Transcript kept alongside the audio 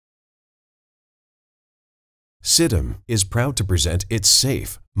SIDEM is proud to present its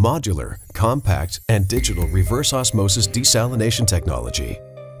safe, modular, compact, and digital reverse osmosis desalination technology.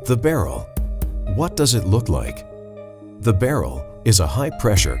 The barrel. What does it look like? The barrel is a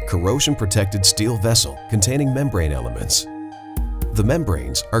high-pressure, corrosion-protected steel vessel containing membrane elements. The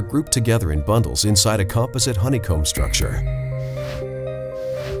membranes are grouped together in bundles inside a composite honeycomb structure.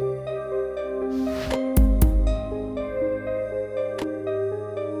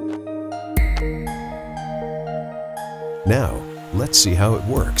 Now, let's see how it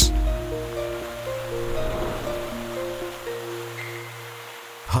works.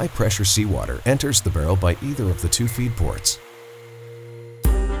 High-pressure seawater enters the barrel by either of the two feed ports.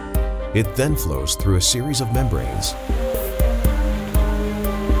 It then flows through a series of membranes.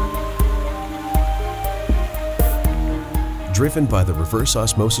 Driven by the reverse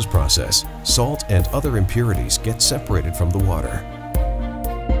osmosis process, salt and other impurities get separated from the water.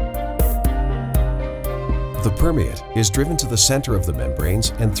 The permeate is driven to the center of the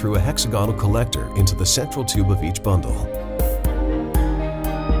membranes and through a hexagonal collector into the central tube of each bundle.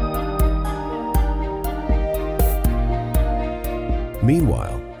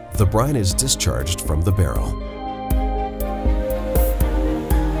 Meanwhile, the brine is discharged from the barrel.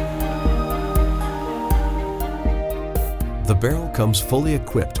 The barrel comes fully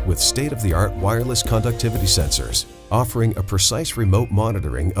equipped with state-of-the-art wireless conductivity sensors, offering a precise remote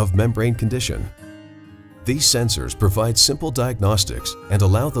monitoring of membrane condition. These sensors provide simple diagnostics and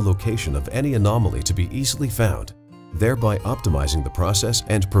allow the location of any anomaly to be easily found, thereby optimizing the process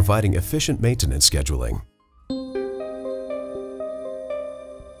and providing efficient maintenance scheduling.